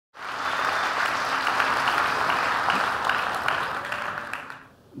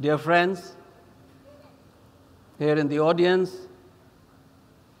dear friends, here in the audience,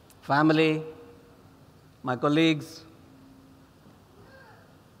 family, my colleagues,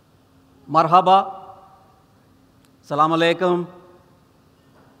 marhaba, salam alaikum,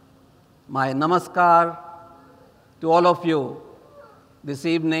 my namaskar to all of you this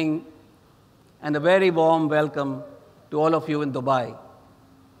evening, and a very warm welcome to all of you in Dubai.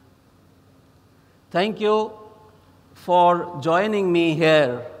 Thank you for joining me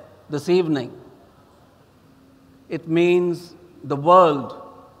here this evening. It means the world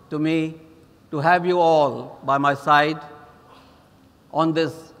to me to have you all by my side on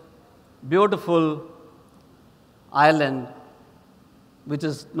this beautiful island which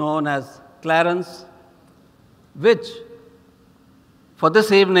is known as Clarence, which for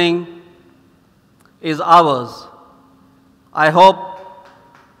this evening is ours. I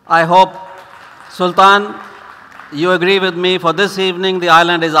hope, Sultan, you agree with me, for this evening the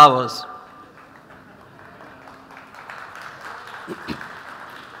island is ours.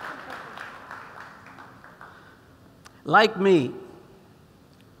 Like me,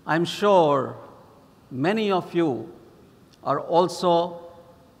 I'm sure many of you are also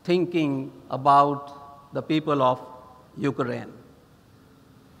thinking about the people of Ukraine.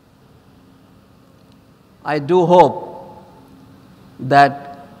 I do hope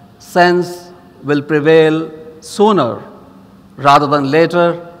that sense will prevail sooner rather than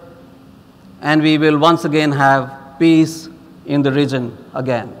later, and we will once again have peace in the region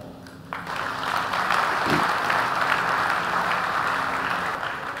again.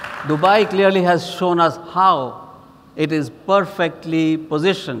 Dubai clearly has shown us how it is perfectly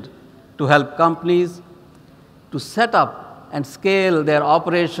positioned to help companies to set up and scale their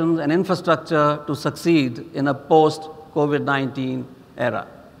operations and infrastructure to succeed in a post-COVID-19 era.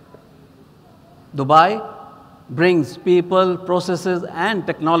 Dubai brings people, processes, and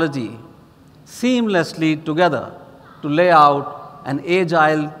technology seamlessly together to lay out an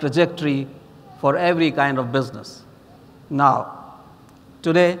agile trajectory for every kind of business. Now,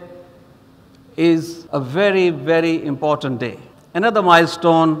 today is a very, very important day, another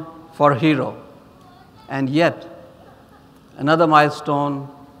milestone for Hero, and yet another milestone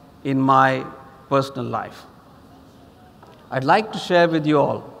in my personal life. I'd like to share with you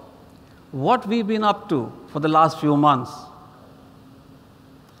all what we've been up to for the last few months.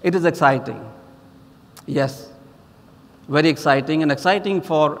 It is exciting. Yes, very exciting, and exciting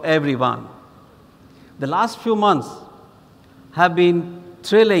for everyone. The last few months have been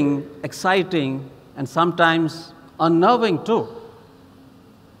thrilling, exciting, and sometimes unnerving too.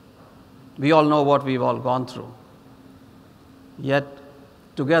 We all know what we've all gone through. Yet,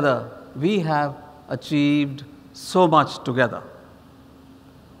 together, we have achieved so much together.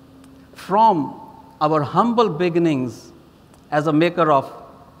 From our humble beginnings as a maker of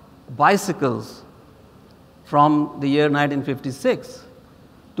bicycles from the year 1956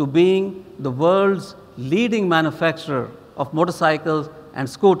 to being the world's leading manufacturer of motorcycles and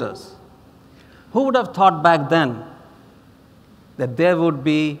scooters. Who would have thought back then that there would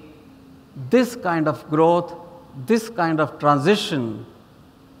be this kind of growth, this kind of transition,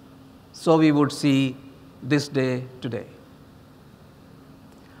 so we would see this day today?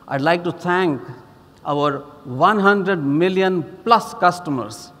 I'd like to thank our 100 million plus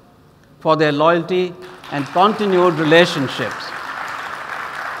customers for their loyalty and continued relationships.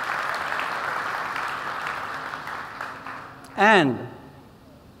 And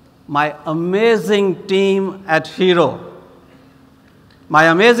my amazing team at Hero. My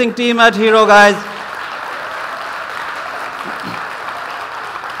amazing team at Hero, guys.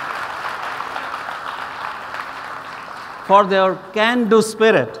 For their can-do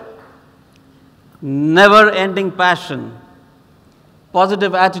spirit, never-ending passion,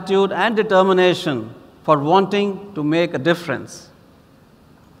 positive attitude, and determination for wanting to make a difference.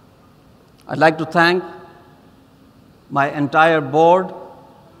 I'd like to thank my entire board.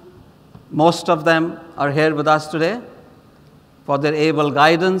 Most of them are here with us today, for their able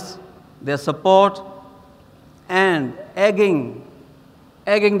guidance, their support, and egging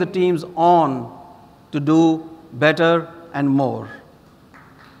the teams on to do better and more.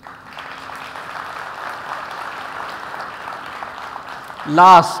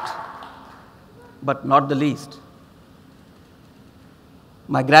 Last but not the least,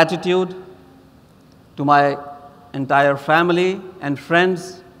 my gratitude to my entire family and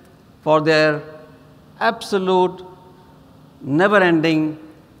friends for their absolute, never-ending,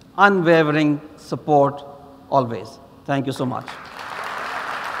 unwavering support always. Thank you so much.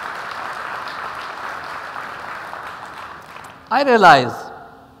 I realize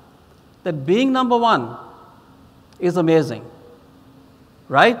that being number one is amazing.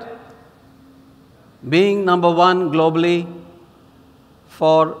 right? Being number one globally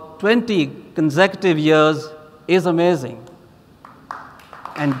for 20 consecutive years is amazing.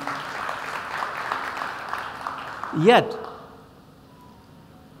 And yet,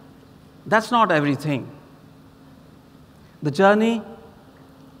 that's not everything. The journey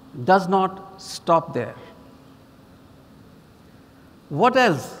does not stop there. What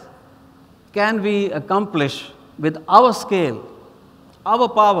else can we accomplish with our scale, our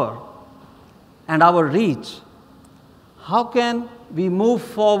power, and our reach? How can we move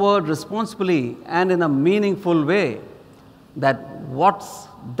forward responsibly and in a meaningful way?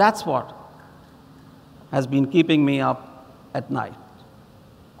 That's what has been keeping me up at night.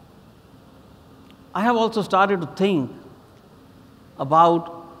 I have also started to think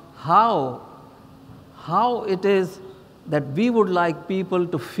about how it is that we would like people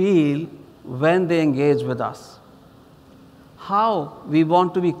to feel when they engage with us, how we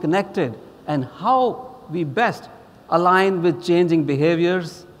want to be connected, and how we best align with changing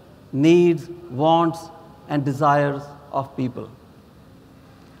behaviors, needs, wants, and desires of people.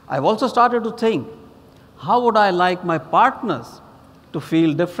 I've also started to think, how would I like my partners to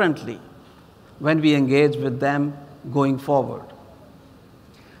feel differently when we engage with them going forward?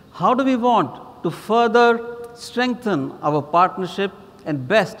 How do we want to further strengthen our partnership and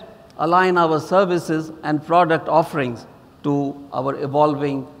best align our services and product offerings to our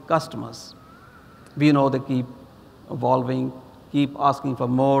evolving customers? We know they keep evolving, keep asking for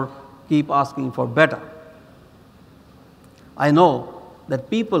more, keep asking for better. I know that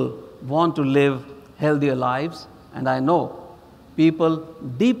people want to live healthier lives, and I know people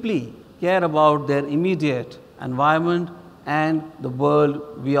deeply care about their immediate environment and the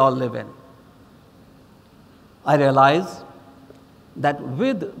world we all live in. I realize that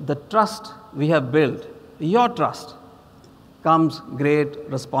with the trust we have built, your trust, comes great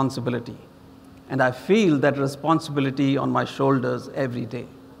responsibility. And I feel that responsibility on my shoulders every day.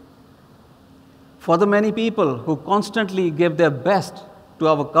 For the many people who constantly give their best to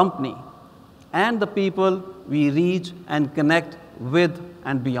our company and the people we reach and connect with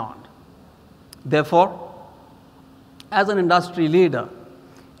and beyond. Therefore, as an industry leader,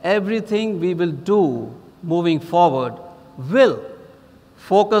 everything we will do moving forward will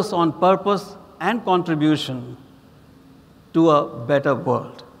focus on purpose and contribution to a better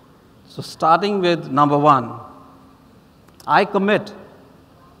world. So starting with number one, I commit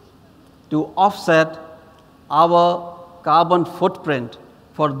to offset our carbon footprint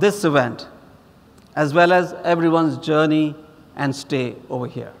for this event, as well as everyone's journey and stay over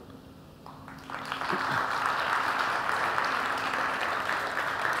here.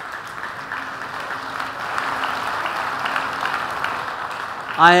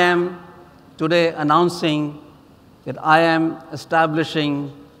 I am today announcing that I am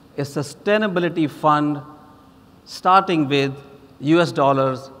establishing a sustainability fund starting with US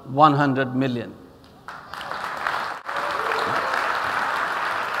dollars 100 million.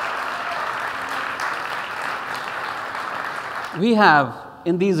 We have,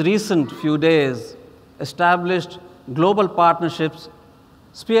 in these recent few days, established global partnerships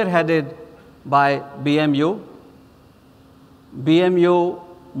spearheaded by BMU,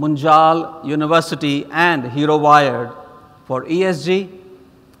 Munjal University and Hero Wired for ESG,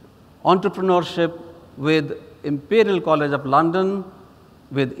 entrepreneurship with Imperial College of London,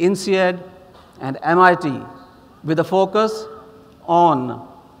 with INSEAD and MIT, with a focus on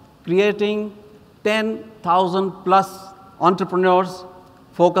creating 10,000 plus entrepreneurs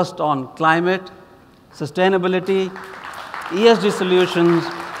focused on climate, sustainability, ESG solutions,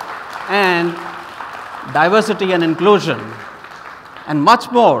 and diversity and inclusion, and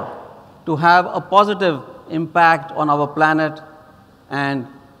much more to have a positive impact on our planet and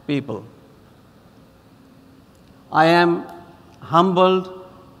people. I am humbled,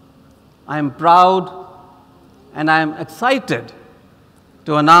 I am proud, and I am excited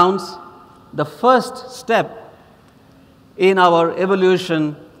to announce the first step in our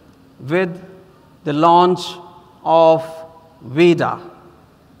evolution with the launch of VIDA.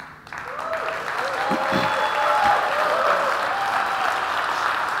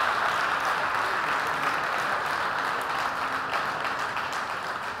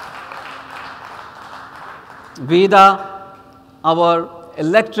 VIDA, our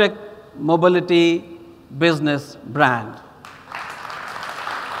electric mobility business brand.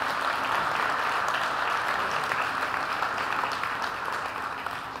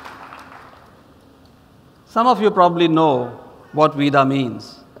 Some of you probably know what VIDA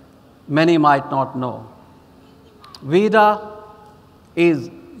means. Many might not know. VIDA is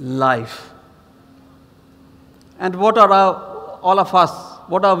life. And what are all of us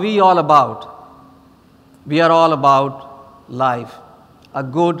what are we all about? We are all about life, a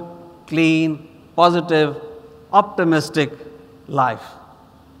good, clean, positive, optimistic life,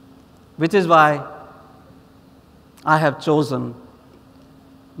 which is why I have chosen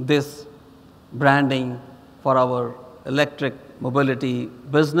this branding for our electric mobility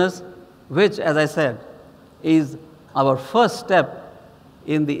business, which, as I said, is our first step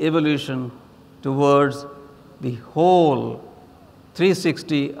in the evolution towards the whole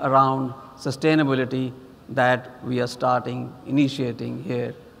 360 around sustainability that we are initiating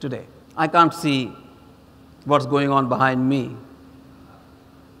here today. I can't see what's going on behind me,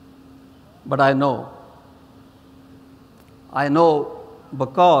 but I know. I know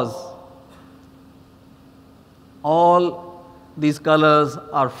because all these colors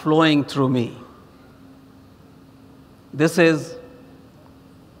are flowing through me. This is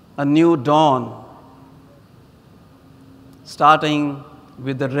a new dawn, starting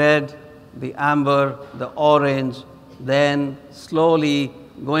with the red, the amber, the orange, then slowly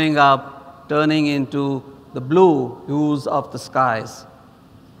going up, turning into the blue hues of the skies.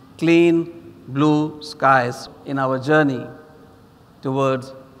 Clean blue skies in our journey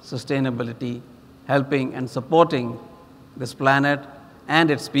towards sustainability, helping and supporting this planet and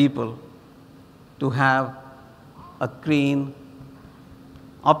its people to have a clean,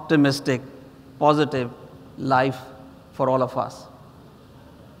 optimistic, positive life for all of us.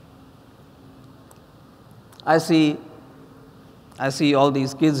 I see all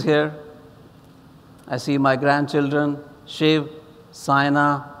these kids here. I see my grandchildren, Shiv,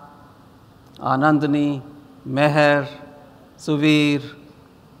 Saina, Anandani, Meher, Suvir,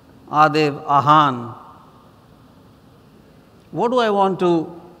 Adev, Ahan. What do I want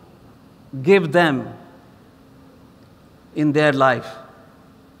to give them in their life?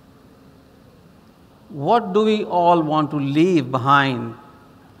 What do we all want to leave behind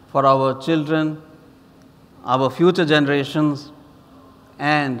for our children, our future generations,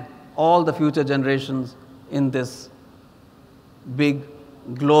 and all the future generations in this big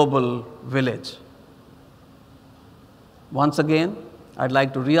global village? Once again, I'd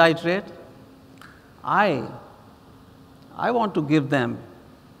like to reiterate, I want to give them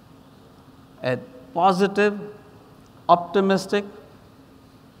a positive, optimistic,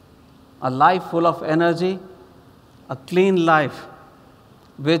 a life full of energy, a clean life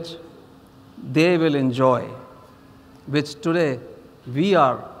which they will enjoy, which today we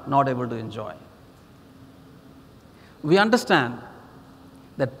are not able to enjoy. We understand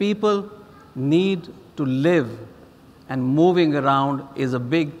that people need to live, and moving around is a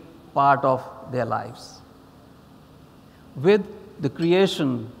big part of their lives. With the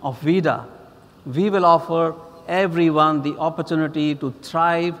creation of VIDA, we will offer everyone the opportunity to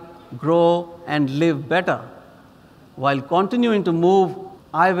thrive, grow, and live better. While continuing to move,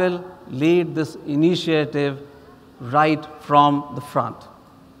 I will lead this initiative right from the front.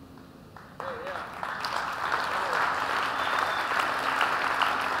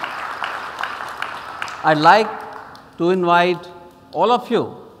 I'd like to invite all of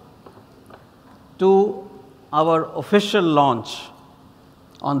you to our official launch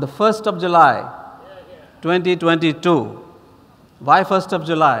on the 1st of July, 2022. Why 1st of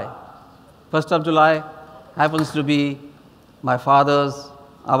July? 1st of July happens to be my father's,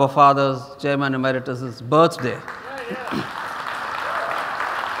 our father's, Chairman Emeritus's birthday.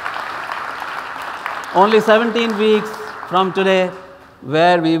 Only 17 weeks from today,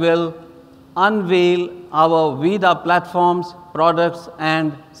 where we will unveil our VIDA platforms, products,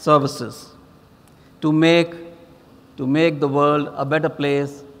 and services to make the world a better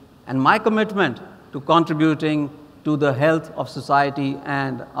place, and my commitment to contributing to the health of society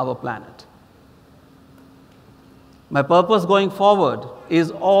and our planet. My purpose going forward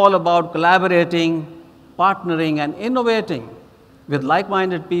is all about collaborating, partnering, and innovating with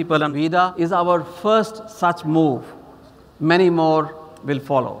like-minded people, and VIDA is our first such move. Many more will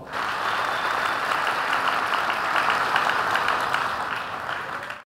follow.